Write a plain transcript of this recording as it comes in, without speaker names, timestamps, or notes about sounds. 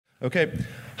Okay.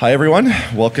 Hi, everyone.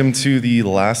 Welcome to the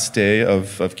last day of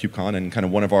KubeCon, and kind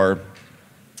of one of our,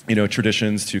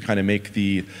 traditions to kind of make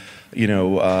the,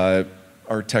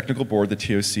 our technical board, the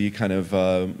TOC, kind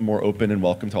of more open and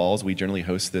welcome to all, as we generally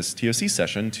host this TOC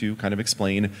session to kind of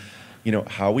explain,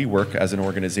 how we work as an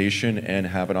organization and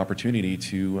have an opportunity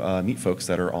to meet folks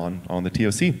that are on the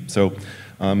TOC. So,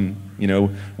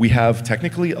 we have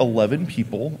technically 11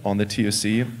 people on the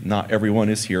TOC. Not everyone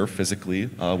is here physically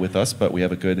with us, but we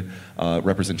have a good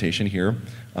representation here.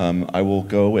 I will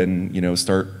go and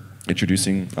start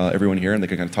introducing everyone here, and they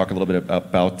can kind of talk a little bit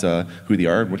about who they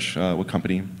are and what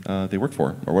company they work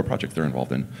for or what project they're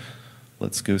involved in.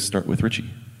 Let's go start with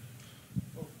Richie.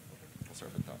 I'll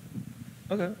start with the top.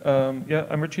 Okay. Yeah,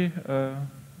 I'm Richie.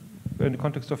 In the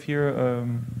context of here,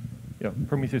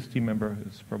 Prometheus team member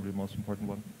is probably the most important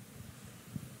one.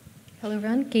 Hello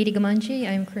everyone, Katie Gamanchi.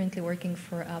 I'm currently working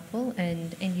for Apple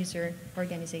and end user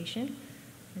organization.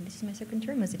 And this is my second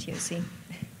term as a TOC.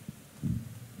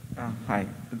 Hi,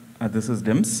 this is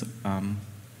Dims.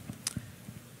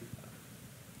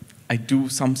 I do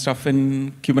some stuff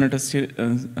in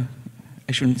Kubernetes.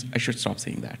 I should stop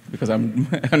saying that because I'm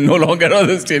no longer on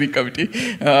the steering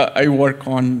committee. I work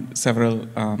on several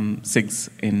SIGs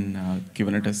in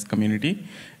Kubernetes community,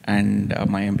 and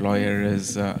my employer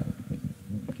is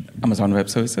Amazon Web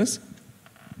Services.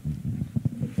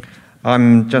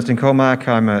 I'm Justin Cormack.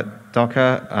 I'm at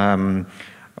Docker.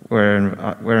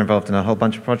 We're involved in a whole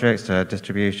bunch of projects: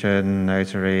 distribution,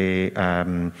 notary,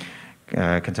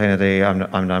 containerd.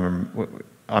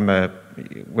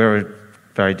 We're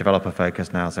very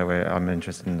developer-focused now, so I'm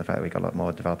interested in the fact that we've got a lot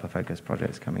more developer-focused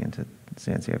projects coming into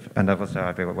CNCF. And also,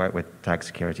 I've worked with tag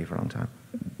security for a long time.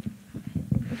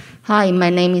 Hi, my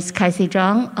name is Casey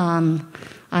Zhang.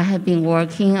 I have been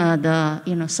working on the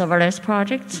serverless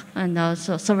projects and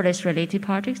also serverless-related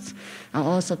projects, and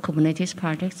also Kubernetes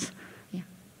projects. Yeah.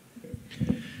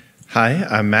 Hi,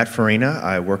 I'm Matt Farina.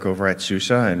 I work over at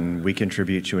SUSE, and we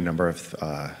contribute to a number of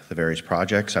the various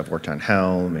projects. I've worked on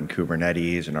Helm and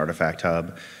Kubernetes and Artifact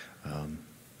Hub.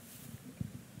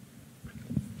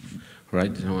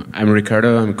 Right. I'm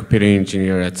Ricardo. I'm a computer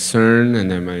engineer at CERN,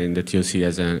 and I'm in the TOC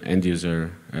as an end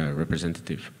user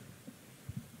representative.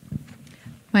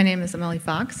 My name is Emily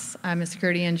Fox. I'm a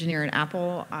security engineer at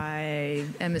Apple. I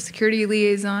am a security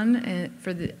liaison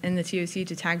in the TOC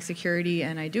to tag security,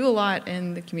 and I do a lot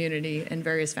in the community and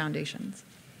various foundations.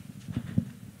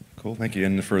 Cool, thank you.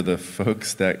 And for the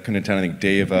folks that couldn't attend, I think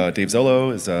Dave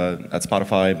Zolo is at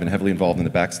Spotify, been heavily involved in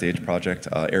the Backstage project.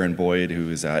 Aaron Boyd,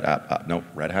 who is at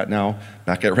Red Hat now,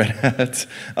 back at Red Hat,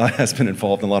 has been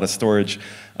involved in a lot of storage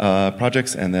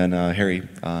projects. And then Harry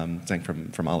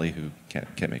Zhang from Ali, who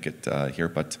can't make it here.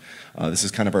 But this is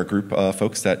kind of our group of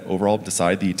folks that overall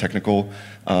decide the technical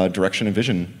direction and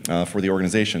vision for the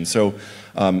organization. So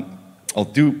I'll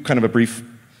do kind of a brief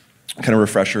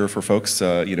refresher for folks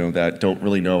that don't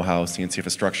really know how CNCF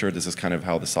is structured. This is kind of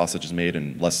how the sausage is made,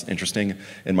 and less interesting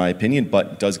in my opinion,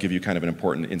 but does give you kind of an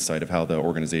important insight of how the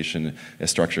organization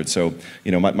is structured. So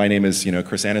my name is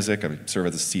Chris Aniszczyk. I serve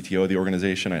as the CTO of the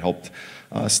organization. I helped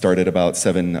start it about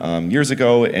 7 years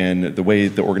ago, and the way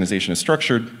the organization is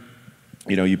structured,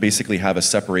 you basically have a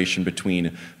separation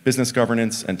between business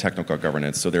governance and technical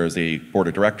governance. So there's a board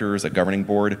of directors, a governing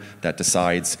board that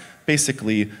decides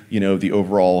basically, the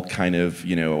overall kind of,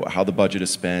 how the budget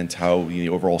is spent, how the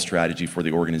overall strategy for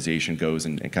the organization goes,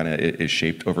 and kind of is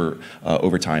shaped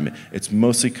over time. It's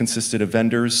mostly consisted of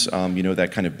vendors, that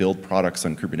kind of build products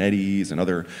on Kubernetes and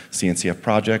other CNCF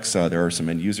projects. There are some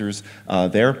end users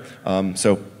there.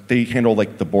 So they handle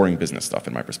like the boring business stuff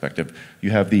in my perspective.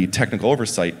 You have the Technical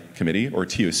Oversight Committee, or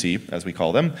TOC as we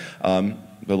call them,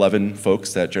 11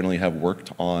 folks that generally have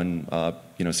worked on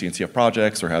CNCF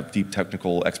projects or have deep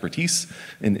technical expertise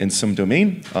in some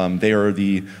domain. They are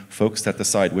the folks that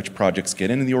decide which projects get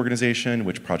into the organization,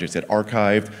 which projects get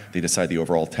archived. They decide the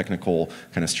overall technical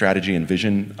kind of strategy and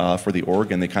vision for the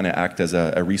org, and they kind of act as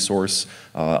a resource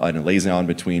and a liaison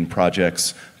between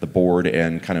projects, the board,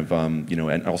 and kind of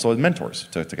and also as mentors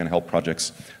to kind of help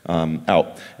projects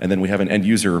out. And then we have an end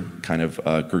user kind of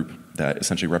group that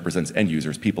essentially represents end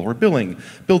users, people who are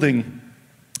building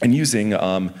and using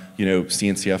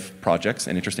CNCF projects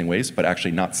in interesting ways, but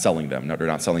actually not selling them. No, they're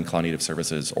not selling cloud native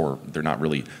services, or they're not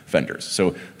really vendors.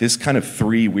 So this kind of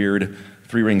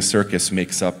three-ring circus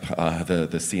makes up the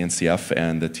CNCF,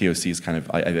 and the TOC is kind of,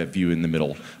 I view in the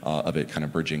middle of it, kind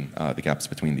of bridging the gaps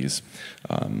between these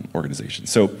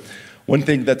organizations. So one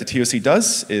thing that the TOC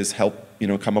does is help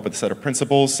come up with a set of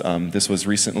principles. This was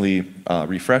recently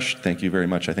refreshed. Thank you very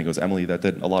much. I think it was Emily that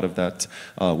did a lot of that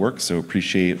work, so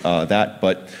appreciate that.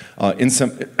 But in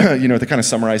some, to kind of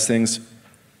summarize things,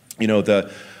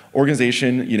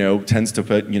 Organization, tends to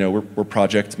put, we're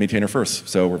project maintainer first.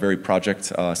 So we're very project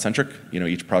centric.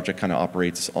 Each project kind of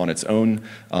operates on its own.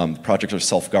 Projects are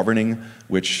self-governing,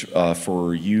 which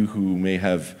for you who may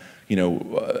have,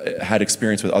 had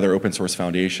experience with other open source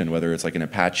foundation, whether it's like an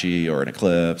Apache or an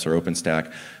Eclipse or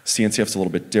OpenStack, CNCF's a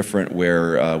little bit different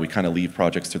where we kind of leave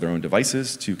projects to their own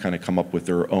devices to kind of come up with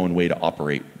their own way to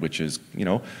operate, which is,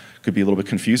 could be a little bit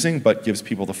confusing, but gives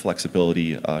people the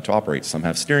flexibility to operate. Some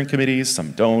have steering committees,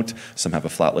 some don't. Some have a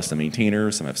flat list of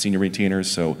maintainers, some have senior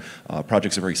maintainers. So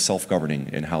projects are very self-governing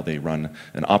in how they run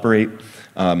and operate.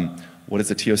 What does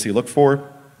the TOC look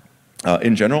for?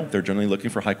 In general, they're generally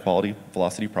looking for high-quality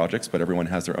velocity projects, but everyone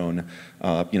has their own,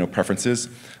 preferences.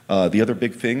 The other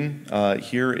big thing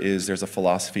here is there's a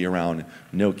philosophy around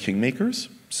no kingmakers.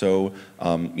 So,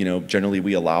 generally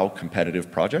we allow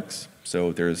competitive projects.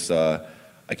 So there's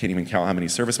I can't even count how many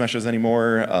service meshes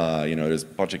anymore. There's a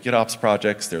bunch of GitOps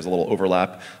projects. There's a little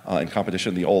overlap in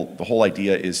competition. The whole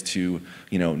idea is to,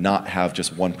 not have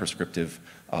just one prescriptive,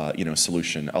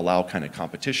 solution. Allow kind of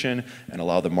competition and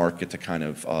allow the market to kind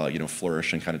of,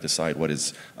 flourish and kind of decide what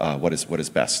is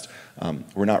best.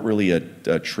 We're not really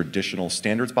a traditional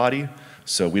standards body,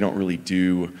 so we don't really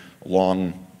do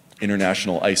long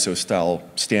international ISO style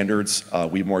standards.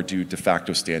 We more do de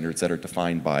facto standards that are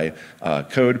defined by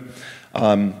code.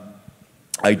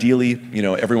 Ideally,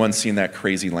 everyone's seen that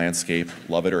crazy landscape,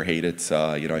 love it or hate it.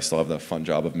 I still have the fun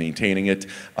job of maintaining it.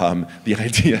 The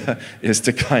idea is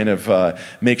to kind of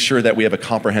make sure that we have a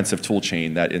comprehensive tool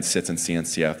chain that sits in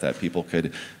CNCF that people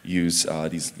could use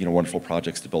these wonderful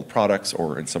projects to build products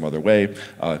or in some other way,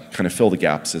 kind of fill the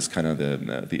gaps is kind of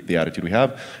the attitude we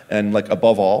have. And like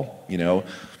above all,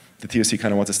 the TOC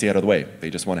kind of wants to stay out of the way.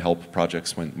 They just want to help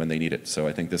projects when they need it. So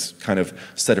I think this kind of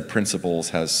set of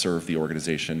principles has served the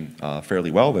organization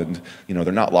fairly well, and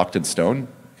they're not locked in stone.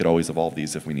 We could always evolve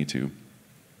these if we need to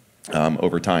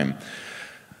over time.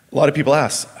 A lot of people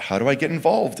ask, how do I get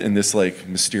involved in this like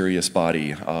mysterious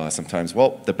body sometimes?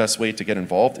 Well, the best way to get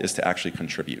involved is to actually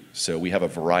contribute. So we have a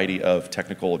variety of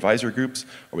technical advisory groups,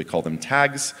 or we call them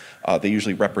tags. They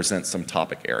usually represent some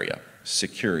topic area.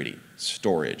 Security,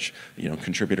 storage,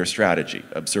 contributor strategy,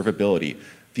 observability.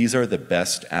 These are the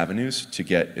best avenues to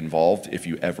get involved if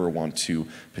you ever want to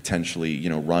potentially,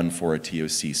 run for a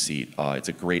TOC seat. It's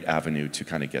a great avenue to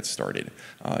kind of get started,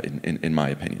 in my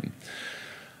opinion.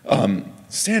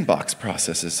 Sandbox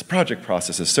processes, project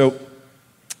processes. So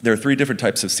there are 3 different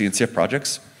types of CNCF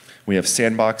projects. We have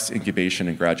sandbox, incubation,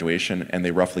 and graduation, and they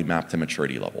roughly map to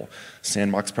maturity level.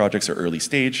 Sandbox projects are early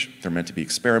stage. They're meant to be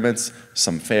experiments.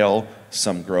 Some fail.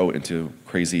 Some grow into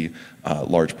crazy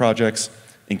large projects.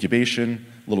 Incubation,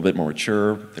 a little bit more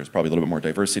mature. There's probably a little bit more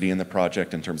diversity in the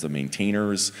project in terms of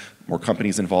maintainers, more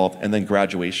companies involved. And then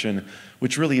graduation,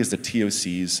 which really is the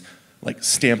TOC's like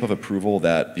stamp of approval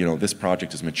that this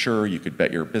project is mature, you could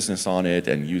bet your business on it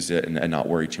and use it and not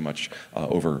worry too much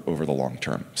over the long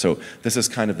term. So this is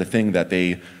kind of the thing that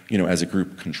they as a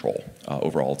group control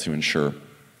overall to ensure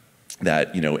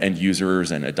that end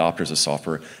users and adopters of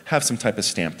software have some type of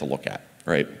stamp to look at,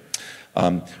 right?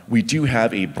 We do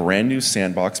have a brand new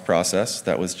sandbox process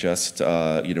that was just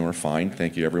refined.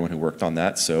 Thank you everyone who worked on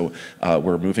that. So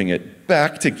we're moving it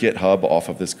back to GitHub off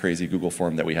of this crazy Google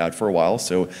form that we had for a while.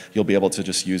 So you'll be able to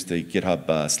just use the GitHub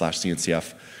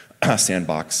 /CNCF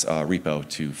sandbox repo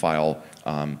to file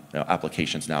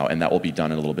applications now, and that will be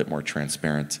done in a little bit more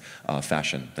transparent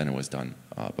fashion than it was done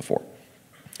before.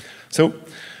 So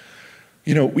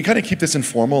we kind of keep this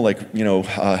informal,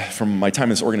 from my time in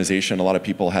this organization, a lot of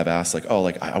people have asked,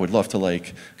 I would love to,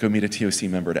 go meet a TOC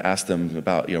member to ask them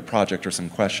about, project or some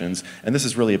questions, and this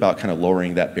is really about kind of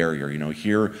lowering that barrier.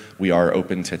 Here we are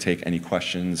open to take any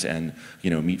questions and,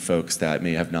 meet folks that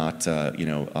may have not,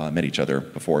 met each other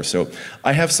before. So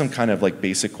I have some kind of,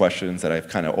 basic questions that I've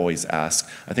kind of always asked.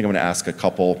 I think I'm going to ask a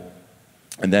couple,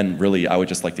 and then really I would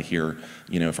just like to hear,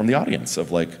 from the audience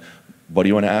of, what do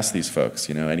you want to ask these folks?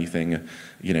 Anything,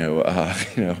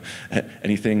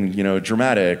 anything,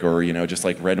 dramatic, or just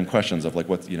random questions of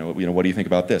what do you think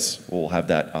about this? We'll have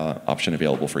that option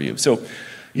available for you. So,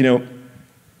 we've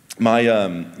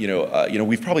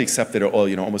probably accepted,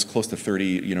 almost close to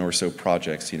 30, or so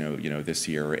projects, this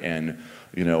year, and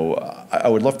I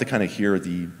would love to kind of hear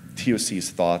the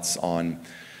TOC's thoughts on,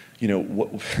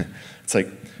 what it's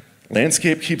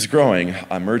Landscape keeps growing.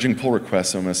 I'm merging pull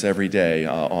requests almost every day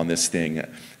on this thing.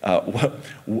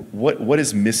 What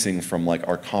is missing from like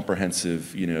our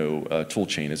comprehensive, tool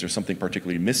chain? Is there something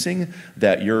particularly missing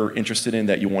that you're interested in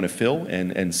that you want to fill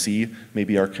and see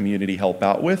maybe our community help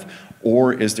out with,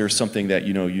 or is there something that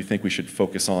you think we should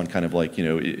focus on, kind of like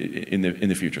in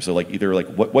the future? So like either like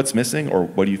what's missing, or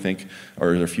what do you think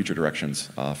are there future directions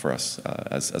for us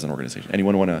as an organization?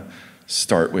 Anyone want to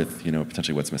start with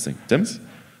potentially what's missing? Dims?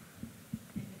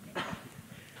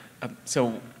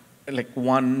 So, like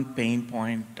one pain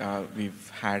point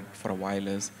we've had for a while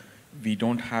is we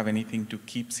don't have anything to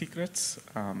keep secrets.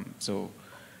 So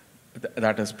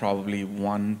that is probably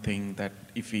one thing that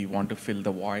if we want to fill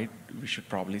the void, we should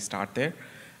probably start there.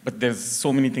 But there's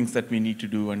so many things that we need to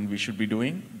do and we should be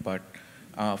doing. But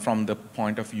from the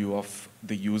point of view of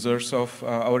the users of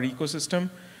our ecosystem,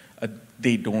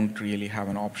 they don't really have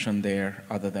an option there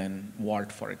other than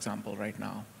Vault, for example, right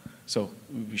now. So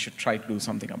we should try to do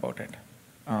something about it.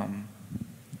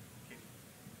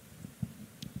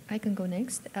 I can go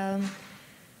next.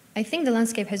 I think the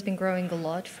landscape has been growing a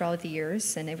lot throughout the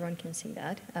years, and everyone can see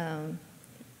that.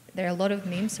 There are a lot of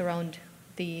memes around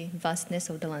the vastness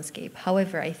of the landscape.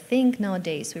 However, I think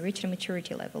nowadays we reached a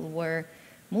maturity level where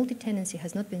multi-tenancy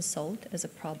has not been solved as a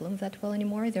problem that well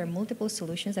anymore. There are multiple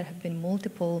solutions. There have been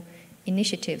multiple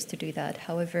initiatives to do that.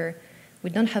 However, we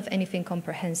don't have anything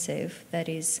comprehensive that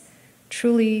is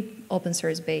truly open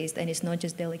source based and is not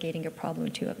just delegating a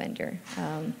problem to a vendor.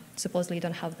 Supposedly you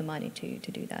don't have the money to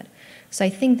do that. So I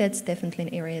think that's definitely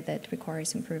an area that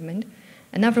requires improvement.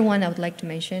 Another one I would like to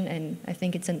mention, and I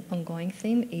think it's an ongoing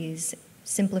theme, is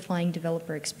simplifying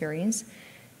developer experience.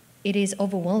 It is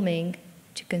overwhelming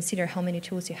to consider how many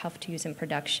tools you have to use in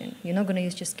production. You're not going to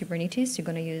use just Kubernetes, you're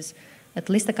going to use at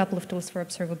least a couple of tools for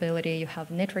observability. You have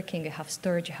networking, you have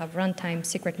storage, you have runtime,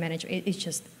 secret management. It's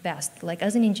just vast. Like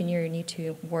as an engineer, you need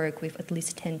to work with at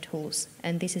least 10 tools,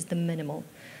 and this is the minimal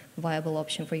viable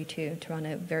option for you to run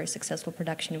a very successful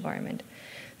production environment.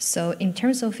 So in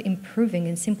terms of improving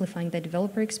and simplifying the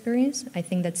developer experience, I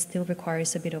think that still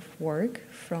requires a bit of work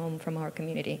from our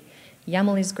community.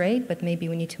 YAML is great, but maybe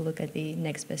we need to look at the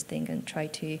next best thing and try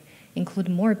to include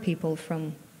more people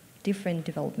from different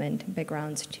development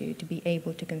backgrounds to be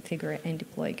able to configure and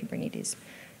deploy Kubernetes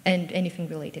and anything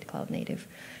related cloud native.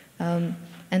 And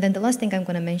then the last thing I'm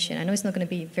going to mention, I know it's not going to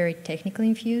be very technically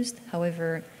infused,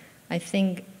 however, I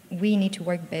think we need to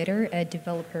work better at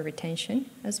developer retention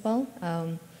as well.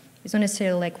 It's not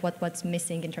necessarily like what's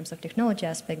missing in terms of technology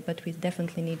aspect, but we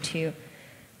definitely need to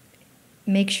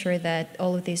make sure that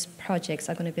all of these projects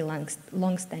are going to be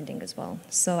long-standing as well.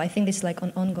 So I think this is like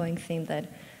an ongoing theme that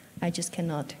I just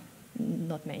cannot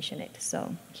not mention it.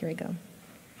 So here we go.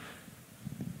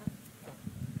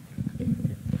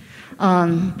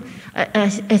 I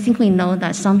think we know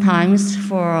that sometimes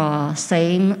for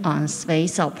same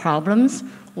space of problems,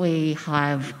 we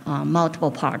have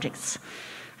multiple projects.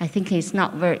 I think it's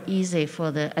not very easy for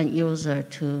the end user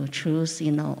to choose,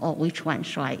 which one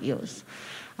should I use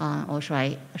or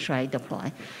should I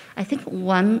deploy. I think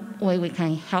one way we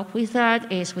can help with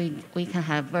that is we can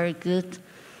have very good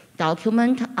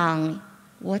document on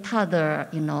what are the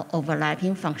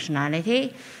overlapping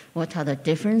functionality, what are the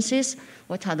differences,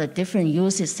 what are the different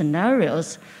usage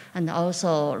scenarios, and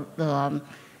also the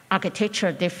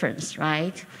architecture difference,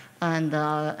 right? And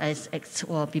it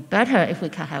will be better if we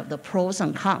can have the pros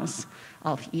and cons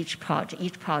of each project.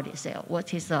 Each project say,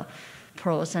 what is the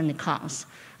pros and the cons?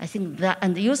 I think that,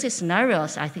 and the usage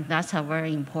scenarios, I think that's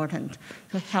very important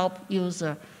to help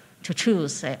user to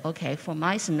choose, say, okay, for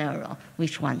my scenario,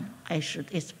 which one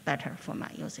is better for my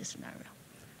usage scenario.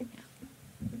 Yeah.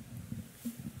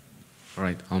 All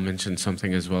right, I'll mention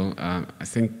something as well. I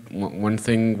think one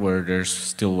thing where there's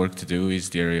still work to do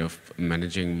is the area of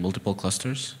managing multiple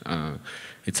clusters.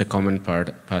 It's a common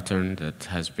pattern that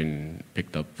has been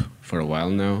picked up for a while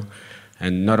now.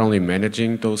 And not only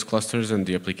managing those clusters and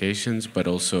the applications, but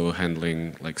also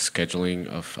handling like scheduling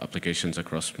of applications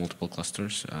across multiple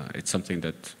clusters. It's something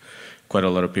that quite a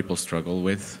lot of people struggle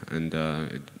with, and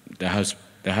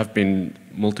there have been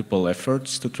multiple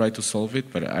efforts to try to solve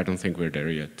it, but I don't think we're there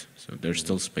yet. So there's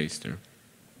still space there.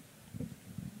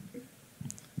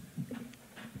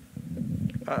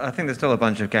 I think there's still a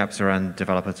bunch of gaps around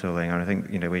developer tooling, and I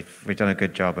think we've done a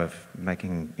good job of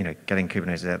making getting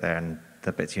Kubernetes out there and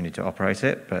the bits you need to operate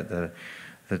it, but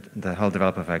the whole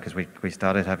developer focus, we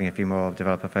started having a few more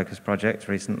developer focused projects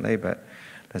recently, but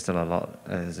there's still a lot.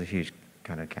 There's a huge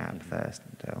kind of gap there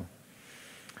still.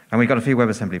 And we've got a few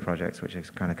WebAssembly projects, which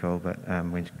is kind of cool, but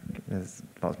there's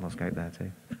lots more scope there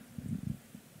too.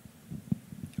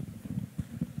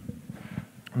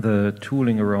 the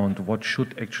tooling around what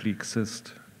should actually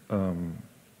exist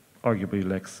arguably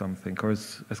lacks something. Of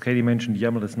course, as Katie mentioned,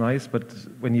 YAML is nice, but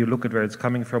when you look at where it's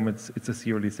coming from, it's a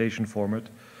serialization format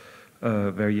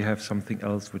where you have something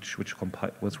else which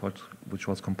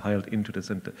was compiled into this,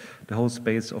 and the whole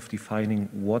space of defining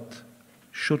what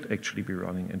should actually be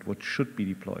running and what should be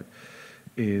deployed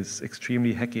is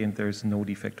extremely hacky, and there's no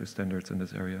de facto standards in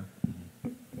this area.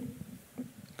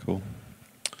 Cool.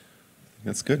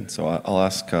 That's good. So I'll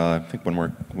ask, I think one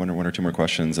or two more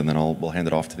questions, and then we'll hand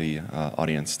it off to the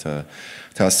audience to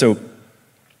ask. So,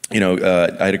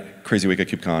 I had a crazy week at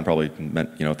KubeCon. Probably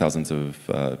met thousands of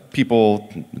people,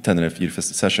 attended a few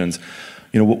sessions.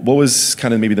 What was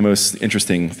kind of maybe the most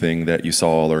interesting thing that you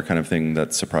saw, or kind of thing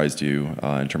that surprised you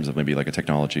in terms of maybe like a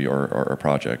technology or a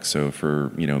project? So for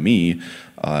me,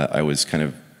 I was kind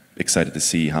of excited to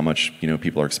see how much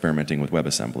people are experimenting with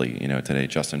WebAssembly. Today,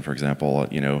 Justin, for example,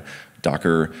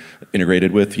 Docker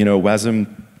integrated with WASM,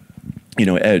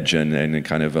 Edge, and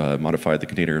kind of modified the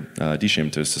container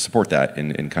dshim to support that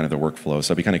in kind of the workflow.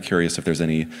 So I'd be kind of curious if there's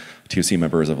any TOC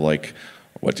members of like,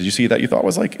 what did you see that you thought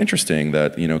was like interesting,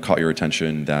 that caught your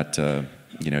attention, that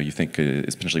you think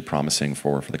is potentially promising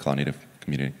for the cloud native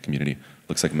community?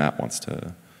 Looks like Matt wants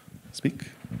to speak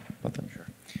about that. Sure.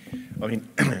 I mean.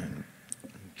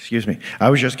 Excuse me.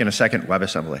 I was just going to second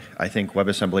WebAssembly. I think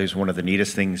WebAssembly is one of the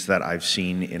neatest things that I've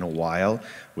seen in a while,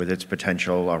 with its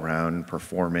potential around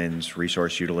performance,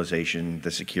 resource utilization, the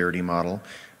security model.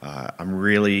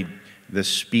 The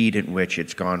speed at which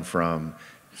it's gone from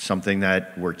something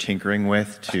that we're tinkering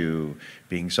with to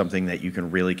being something that you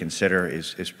can really consider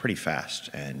is pretty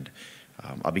fast. And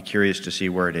I'll be curious to see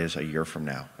where it is a year from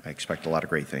now. I expect a lot of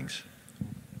great things.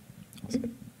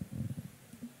 Awesome.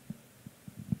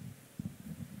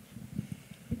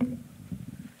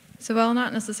 So while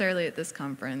not necessarily at this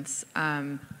conference,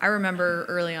 I remember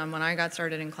early on when I got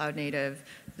started in Cloud Native,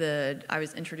 I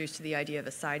was introduced to the idea of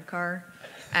a sidecar,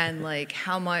 and like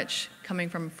how much, coming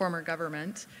from former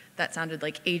government, that sounded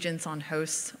like agents on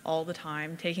hosts all the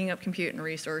time, taking up compute and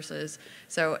resources.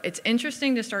 So it's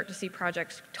interesting to start to see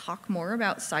projects talk more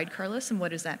about sidecarless and what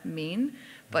does that mean.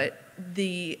 But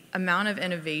the amount of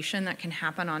innovation that can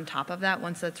happen on top of that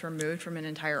once that's removed from an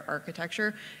entire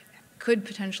architecture could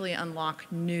potentially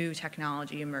unlock new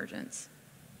technology emergence.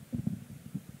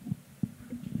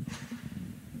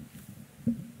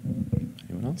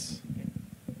 Anyone else?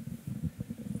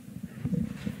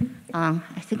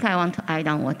 I think I want to add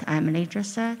on what Emily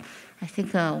just said. I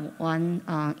think one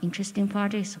interesting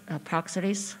project is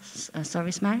Proxyless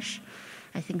service mesh.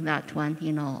 I think that one,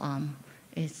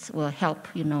 it will help,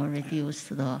 reduce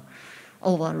the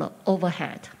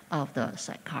overhead of the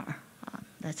sidecar.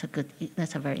 That's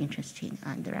a very interesting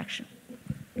direction.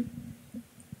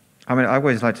 I mean, I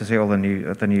always like to see all the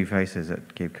new faces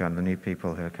at KubeCon, the new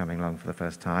people who are coming along for the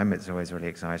first time. It's always really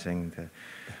exciting.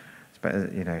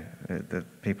 The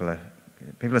people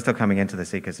are still coming into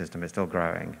this ecosystem. It's still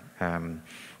growing.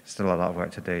 Still a lot of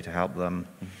work to do to help them,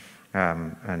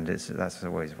 and that's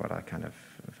always what I kind of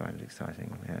find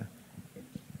exciting. Yeah.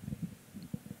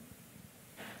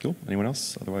 Cool. Anyone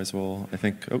else? Otherwise, I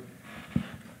think. Oh.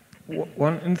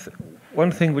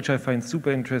 One thing which I find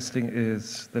super interesting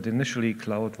is that initially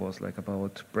cloud was like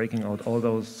about breaking out all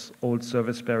those old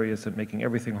service barriers and making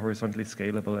everything horizontally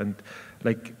scalable and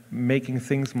like making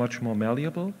things much more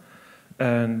malleable.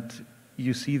 And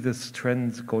you see this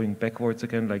trend going backwards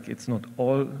again, like it's not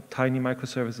all tiny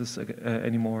microservices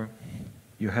anymore.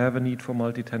 You have a need for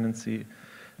multi-tenancy.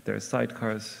 There's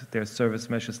sidecars, there's service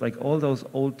meshes, like all those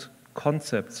old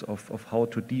concepts of how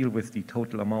to deal with the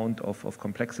total amount of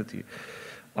complexity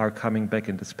are coming back,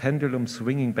 in this pendulum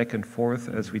swinging back and forth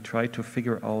as we try to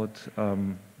figure out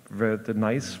where the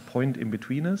nice point in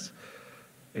between is.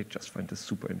 I just find this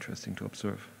super interesting to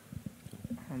observe.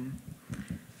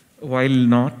 While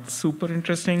not super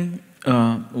interesting,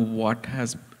 what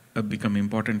has become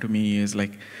important to me is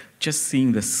like just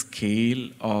seeing the scale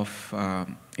of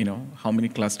how many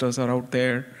clusters are out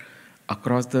there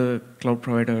across the cloud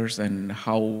providers, and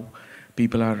how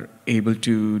people are able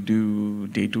to do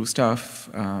day two stuff,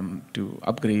 to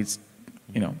upgrades,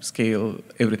 scale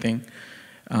everything,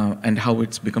 and how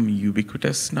it's become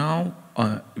ubiquitous now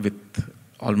with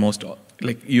almost,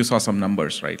 like you saw some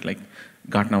numbers, right? Like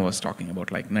Gartner was talking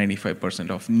about like 95%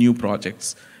 of new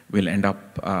projects will end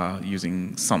up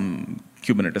using some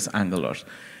Kubernetes angle.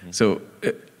 So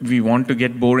we want to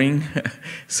get boring,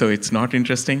 so it's not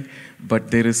interesting, but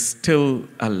there is still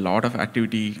a lot of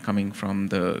activity coming from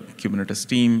the Kubernetes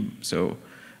team. So,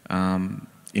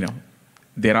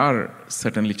 there are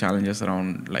certainly challenges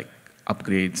around like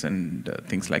upgrades and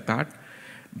things like that.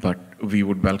 but we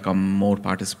would welcome more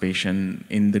participation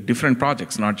in the different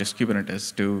projects, not just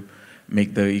Kubernetes, to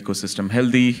make the ecosystem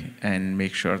healthy and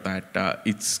make sure that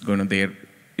it's going to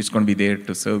be there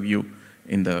to serve you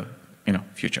in the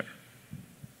future.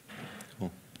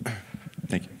 Cool.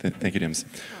 Thank you, Dims.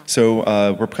 So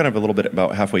we're kind of a little bit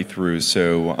about halfway through,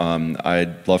 so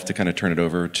I'd love to kind of turn it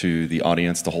over to the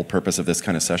audience. The whole purpose of this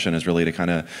kind of session is really to kind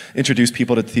of introduce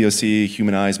people to TOC,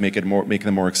 humanize, make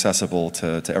them more accessible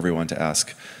to everyone to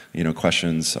ask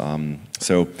questions.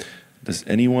 So does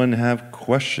anyone have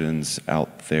questions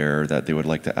out there that they would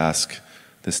like to ask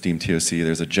this team TOC?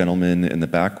 There's a gentleman in the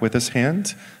back with his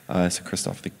hand. So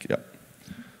Christoph, yeah.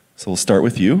 So we'll start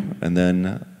with you, and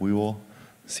then we will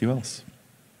see who else.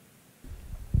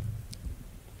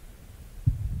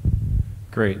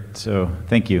 Great, so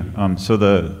thank you. So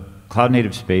the cloud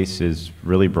native space is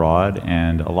really broad,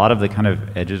 and a lot of the kind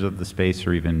of edges of the space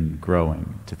are even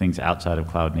growing to things outside of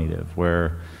cloud native,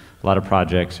 where a lot of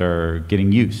projects are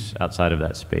getting use outside of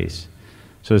that space.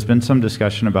 So there's been some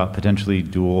discussion about potentially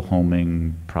dual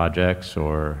homing projects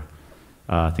or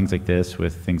things like this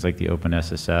with things like the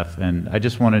OpenSSF, and I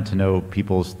just wanted to know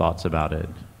people's thoughts about it.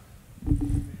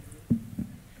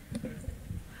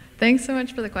 Thanks so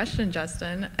much for the question,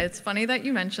 Justin. It's funny that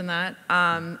you mentioned that.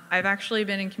 I've actually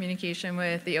been in communication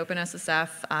with the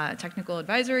OpenSSF Technical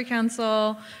Advisory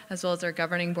Council, as well as their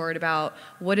governing board, about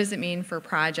what does it mean for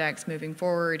projects moving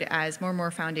forward as more and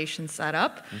more foundations set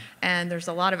up. And there's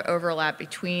a lot of overlap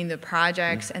between the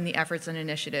projects and the efforts and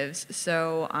initiatives.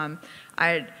 So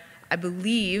I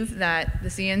believe that the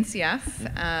CNCF,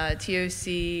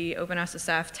 TOC,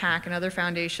 OpenSSF, TAC, and other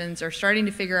foundations are starting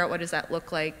to figure out what does that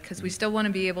look like, because we still want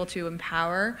to be able to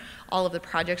empower all of the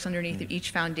projects underneath of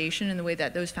each foundation in the way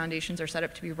that those foundations are set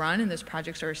up to be run and those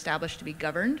projects are established to be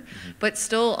governed, but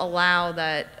still allow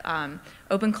that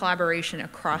open collaboration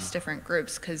across different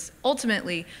groups, because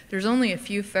ultimately there's only a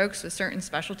few folks with certain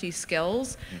specialty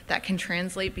skills that can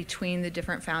translate between the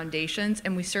different foundations,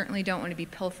 and we certainly don't want to be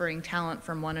pilfering talent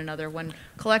from one another when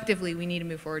collectively we need to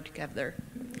move forward together.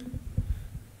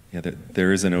 Yeah,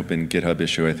 there is an open GitHub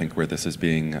issue, I think, where this is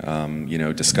being,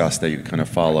 discussed that you can kind of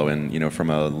follow. And,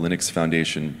 from a Linux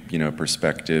Foundation,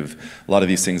 perspective, a lot of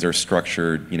these things are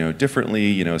structured,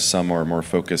 differently. Some are more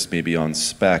focused maybe on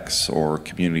specs or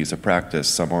communities of practice.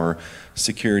 Some are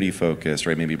security focused,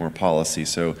 right? Maybe more policy.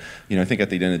 So, I think at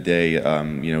the end of the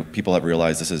day, people have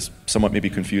realized this is somewhat maybe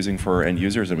confusing for end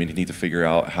users, and we need to figure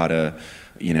out how to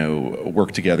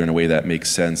work together in a way that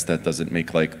makes sense, that doesn't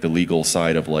make like the legal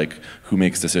side of like who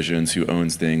makes decisions, who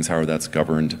owns things, how that's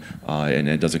governed, and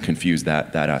it doesn't confuse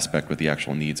that aspect with the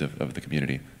actual needs of the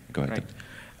community. Go ahead.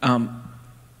 Right.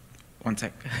 One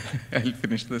sec, I'll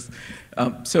finish this.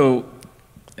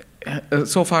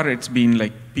 So far it's been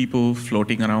like people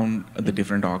floating around the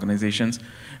different organizations,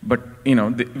 but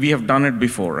we have done it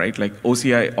before, right? Like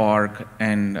OCI org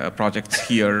and projects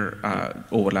here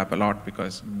overlap a lot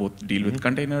because both deal with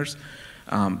containers.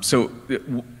 So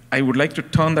I would like to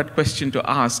turn that question to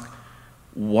ask,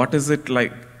 what is it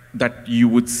like that you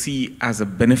would see as a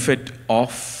benefit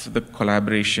of the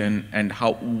collaboration, and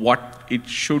what it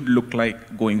should look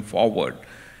like going forward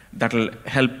that'll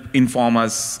help inform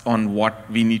us on what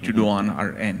we need to do on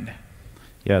our end?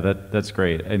 Yeah, that's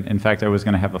great. In fact, I was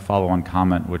going to have a follow-on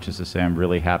comment, which is to say I'm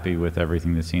really happy with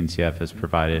everything the CNCF has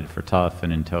provided for TUF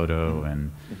and in Toto,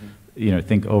 and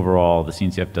think overall the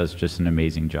CNCF does just an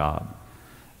amazing job.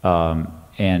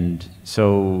 And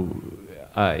so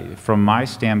from my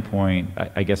standpoint,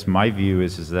 I guess my view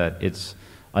is that it's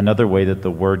another way that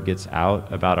the word gets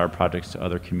out about our projects to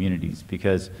other communities,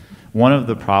 because one of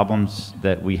the problems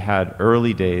that we had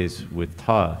early days with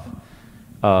TUF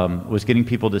was getting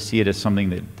people to see it as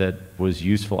something that was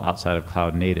useful outside of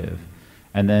cloud native.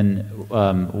 And then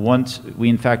once we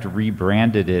in fact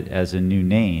rebranded it as a new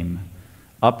name,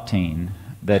 Uptane,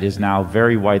 that is now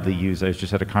very widely used. I was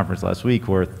just at a conference last week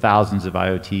where thousands of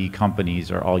IoT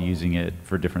companies are all using it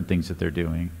for different things that they're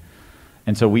doing.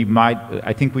 And so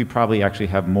I think we probably actually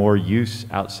have more use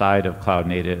outside of cloud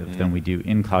native than we do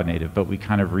in cloud native, but we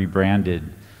kind of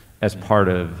rebranded as part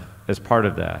of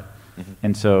that.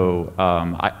 And so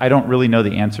I don't really know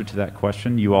the answer to that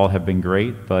question. You all have been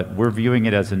great, but we're viewing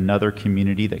it as another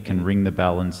community that can ring the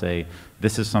bell and say,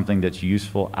 this is something that's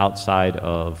useful outside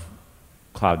of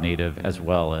cloud native as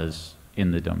well as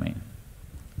in the domain.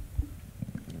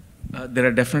 There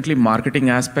are definitely marketing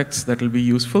aspects that will be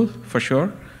useful, for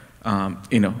sure.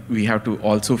 We have to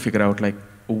also figure out like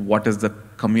what does the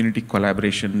community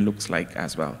collaboration looks like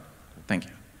as well. Thank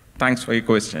you. Thanks for your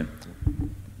question.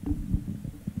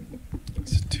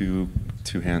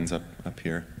 Two hands up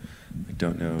here. I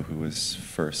don't know who was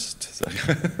first. So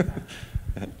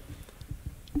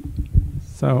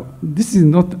So this is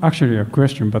not actually a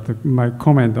question, but my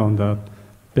comment on that,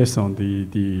 based on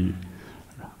the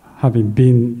having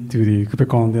been to the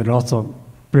KubeCon the lots of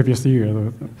previous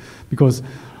years, because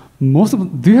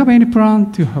do you have any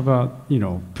plan to have a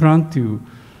plan to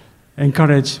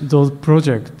encourage those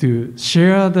projects to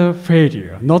share the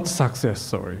failure, not success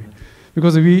story?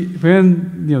 Because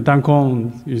when Dan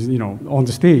Kohn is on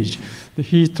the stage,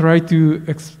 he tried to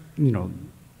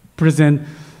present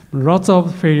lots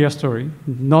of failure story,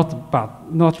 not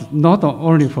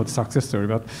only for the success story,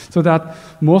 but so that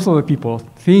most of the people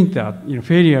think that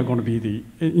failure is going to be the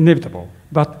inevitable,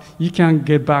 but you can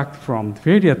get back from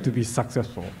failure to be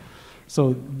successful.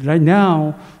 So right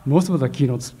now, most of the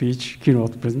keynote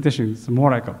presentation is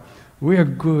more like we are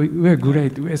good, we are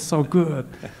great, we are so good.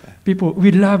 People,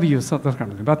 we love you, so that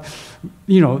kind of thing. But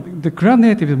the cloud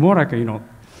native is more like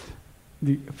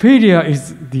the failure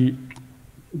is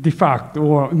the fact,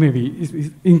 or maybe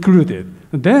is included.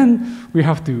 And then we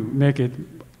have to make it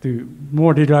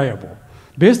more reliable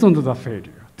based on the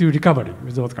failure to recovery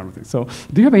with those kind of things. So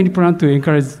do you have any plan to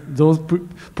encourage those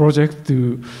projects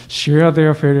to share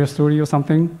their failure story or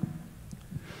something?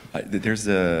 There's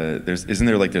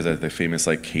the famous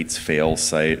Kate's fail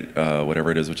site,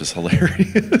 whatever it is, which is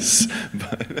hilarious.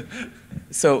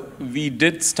 So we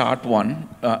did start one,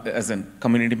 as a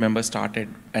community member started,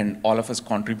 and all of us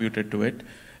contributed to it.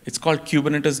 It's called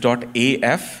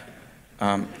Kubernetes.af.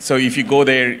 So if you go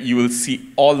there, you will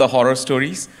see all the horror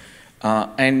stories.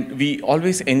 And we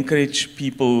always encourage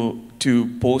people to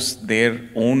post their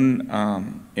own,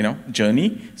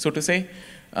 journey, so to say.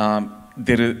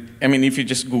 If you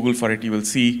just Google for it, you will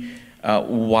see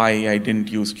why I didn't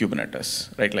use Kubernetes,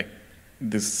 right? Like,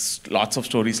 there's lots of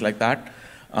stories like that.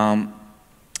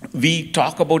 We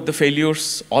talk about the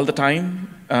failures all the time,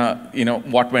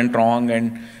 what went wrong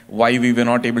and why we were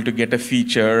not able to get a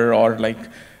feature, or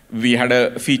we had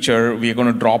a feature, we are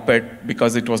going to drop it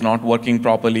because it was not working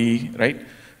properly, right?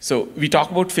 So we talk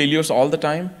about failures all the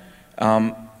time.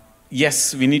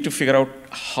 Yes, we need to figure out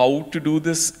how to do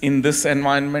this in this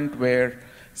environment where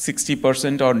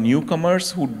 60% are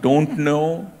newcomers who don't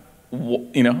know,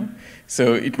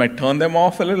 so it might turn them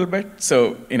off a little bit.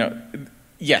 So,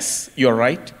 yes, you're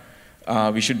right.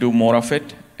 We should do more of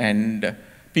it, and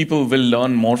people will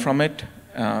learn more from it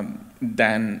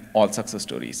than all success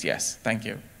stories. Yes, thank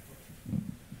you.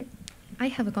 I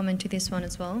have a comment to this one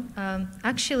as well.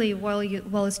 Actually,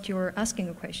 whilst you were asking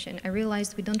a question, I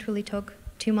realized we don't really talk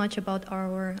too much about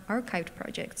our archived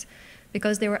projects,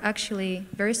 because they were actually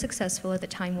very successful at the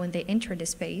time when they entered the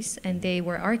space, and they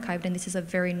were archived, and this is a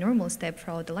very normal step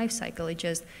throughout the life cycle. It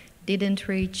just didn't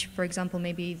reach, for example,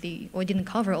 or didn't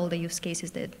cover all the use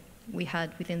cases that we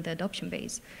had within the adoption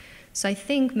base. So I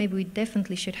think maybe we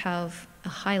definitely should have a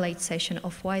highlight session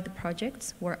of why the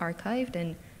projects were archived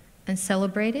and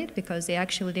celebrated, because they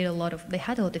actually had a lot of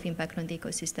impact on the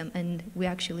ecosystem, and we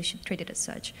actually should treat it as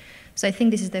such. So I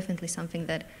think this is definitely something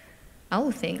that I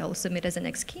will submit as a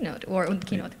next keynote, or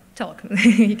keynote talk.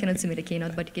 You cannot submit a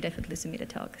keynote, but you can definitely submit a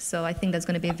talk. So I think that's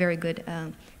going to be a very good,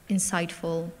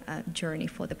 insightful journey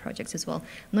for the projects as well,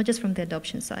 not just from the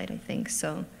adoption side, I think.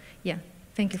 So yeah,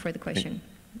 thank you for the question.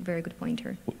 Very good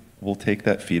pointer. We'll take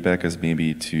that feedback as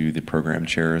maybe to the program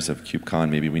chairs of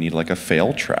KubeCon. Maybe we need a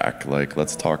fail track.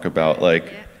 Let's talk about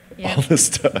all this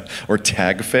stuff, or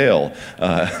tag fail.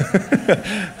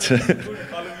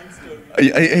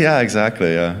 Yeah,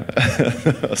 exactly. Yeah,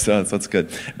 so that's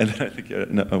good. And then I think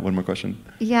one more question.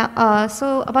 Yeah.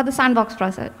 So about the sandbox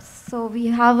process. So we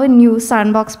have a new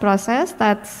sandbox process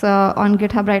that's on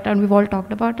GitHub right now, and we've all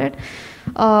talked about it.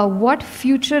 What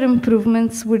future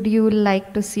improvements would you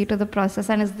like to see to the process,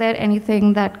 and is there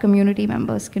anything that community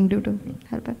members can do to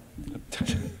help it?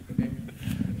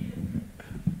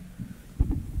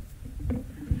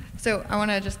 So I want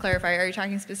to just clarify, are you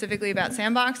talking specifically about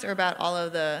Sandbox or about all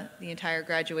of the entire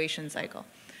graduation cycle?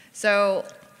 So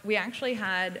we actually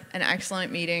had an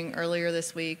excellent meeting earlier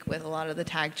this week with a lot of the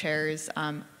tag chairs.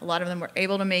 A lot of them were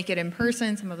able to make it in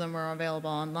person, some of them were available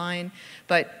online,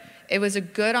 but it was a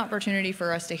good opportunity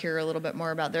for us to hear a little bit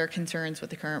more about their concerns with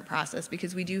the current process,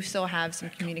 because we do still have some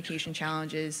communication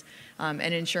challenges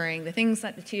and ensuring the things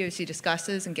that the TOC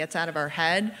discusses and gets out of our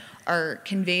head are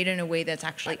conveyed in a way that's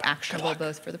actually actionable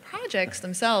both for the projects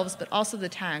themselves, but also the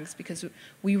tags, because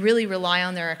we really rely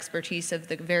on their expertise of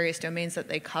the various domains that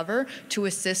they cover to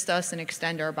assist us and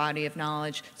extend our body of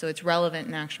knowledge so it's relevant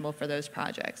and actionable for those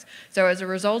projects. So as a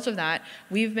result of that,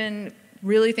 we've been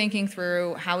really thinking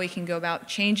through how we can go about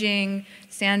changing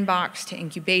Sandbox to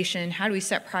incubation. How do we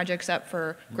set projects up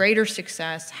for greater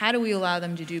success? How do we allow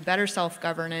them to do better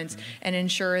self-governance and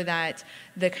ensure that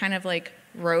the kind of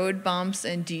road bumps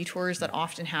and detours that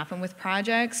often happen with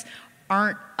projects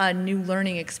aren't a new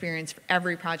learning experience for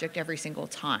every project every single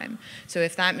time. So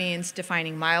if that means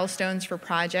defining milestones for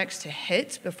projects to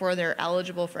hit before they're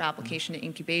eligible for application to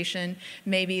incubation,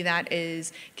 maybe that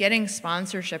is getting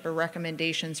sponsorship or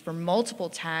recommendations for multiple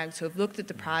tags who have looked at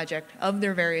the project of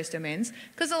their various domains,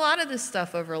 because a lot of this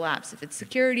stuff overlaps. If it's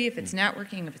security, if it's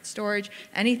networking, if it's storage,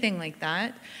 anything like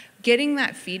that, getting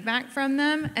that feedback from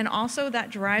them, and also that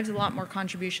drives a lot more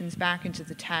contributions back into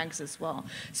the tags as well.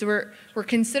 So we're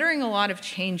considering a lot of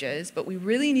changes, but we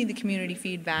really need the community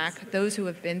feedback, those who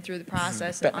have been through the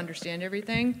process and understand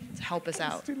everything, to help us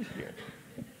out.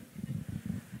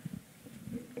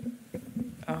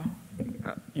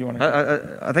 You want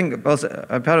to? I think also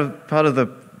part of the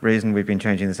reason we've been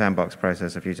changing the sandbox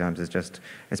process a few times is just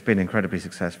it's been incredibly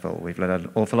successful. We've let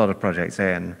an awful lot of projects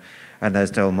in, and there's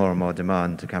still more and more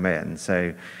demand to come in.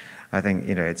 So I think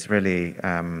it's really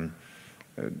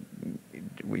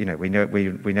we know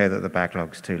that the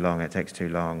backlog's too long. It takes too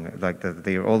long. Like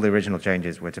all the original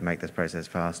changes were to make this process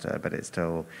faster, but it's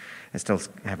still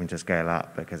having to scale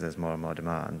up because there's more and more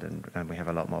demand, and we have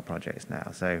a lot more projects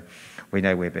now. So we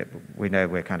know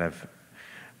we're kind of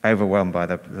overwhelmed by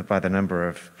the number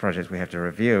of projects we have to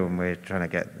review, and we're trying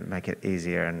to make it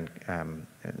easier and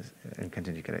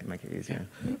continue to make it easier.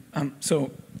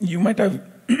 So you might have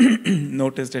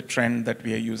noticed a trend that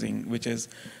we are using, which is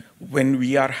when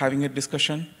we are having a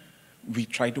discussion, we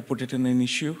try to put it in an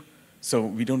issue so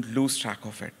we don't lose track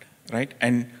of it, right?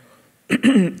 And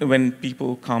when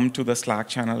people come to the Slack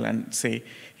channel and say,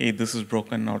 hey, this is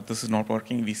broken or this is not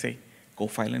working, we say, go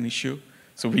file an issue.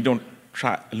 So we don't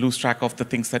lose track of the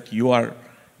things that you are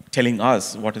telling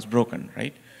us what is broken,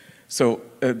 right? So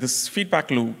this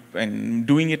feedback loop and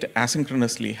doing it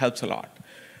asynchronously helps a lot.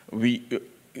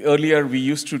 Earlier, we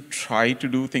used to try to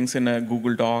do things in a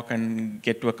Google Doc and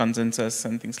get to a consensus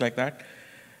and things like that.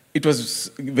 It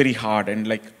was very hard, and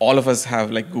like all of us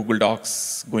have like Google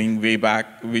Docs going way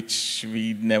back, which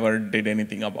we never did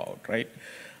anything about, right?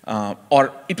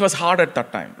 Or it was hard at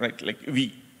that time, right? Like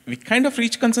we kind of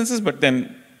reached consensus, but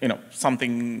then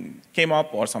something came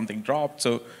up or something dropped,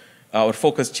 so our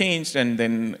focus changed, and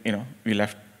then we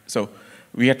left. So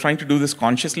we are trying to do this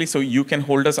consciously, so you can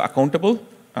hold us accountable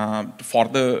for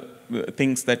the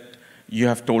things that you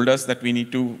have told us that we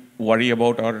need to worry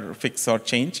about or fix or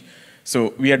change.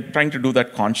 So we are trying to do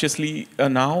that consciously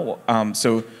now.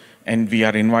 And we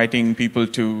are inviting people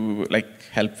to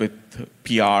help with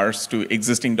PRs to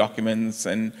existing documents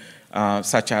and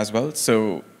such as well.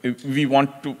 So we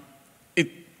want to.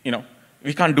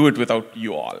 We can't do it without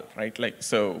you all, right?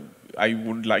 So I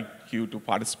would like you to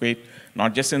participate,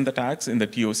 not just in the tags, in the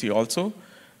TOC also.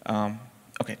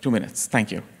 Okay, 2 minutes.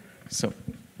 Thank you. So.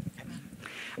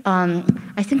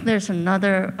 I think there's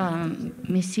another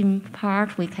missing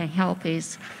part we can help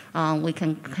is we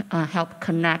can help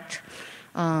connect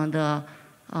the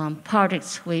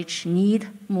projects which need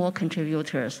more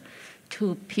contributors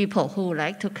to people who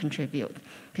like to contribute.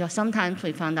 Because sometimes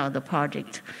we found out the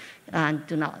project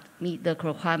do not meet the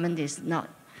requirement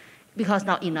because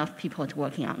not enough people are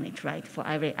working on it, right, for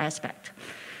every aspect.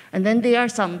 And then there are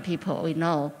some people we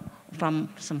know from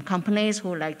some companies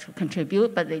who like to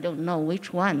contribute, but they don't know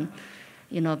which one,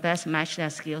 best match their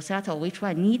skill set or which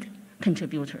one need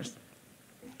contributors.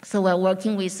 So we're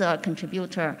working with a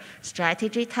contributor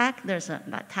strategy tag. There's a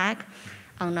tag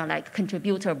on a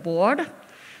contributor board,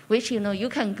 which you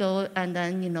can go and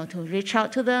then to reach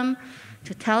out to them,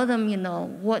 to tell them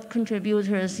what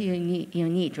contributors you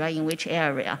need, right, in which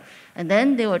area, and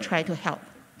then they will try to help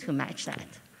to match that.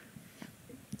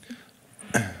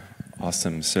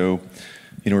 Awesome. So,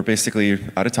 we're basically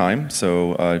out of time.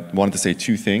 So, wanted to say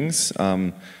two things.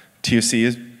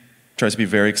 TOC tries to be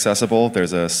very accessible.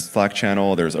 There's a Slack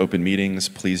channel. There's open meetings.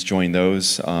 Please join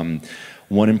those.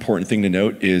 One important thing to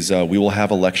note is we will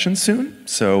have elections soon.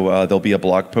 So there'll be a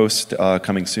blog post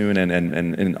coming soon, and in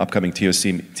an upcoming TOC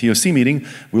meeting,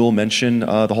 we will mention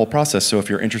the whole process. So if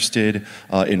you're interested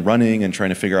in running and trying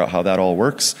to figure out how that all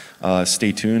works,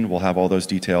 stay tuned. We'll have all those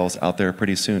details out there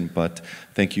pretty soon. But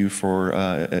thank you for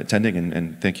attending,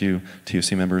 and thank you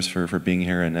TOC members for being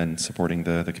here and supporting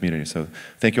the community. So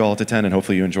thank you all to attend, and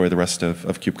hopefully you enjoy the rest of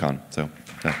KubeCon. So.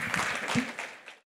 Yeah.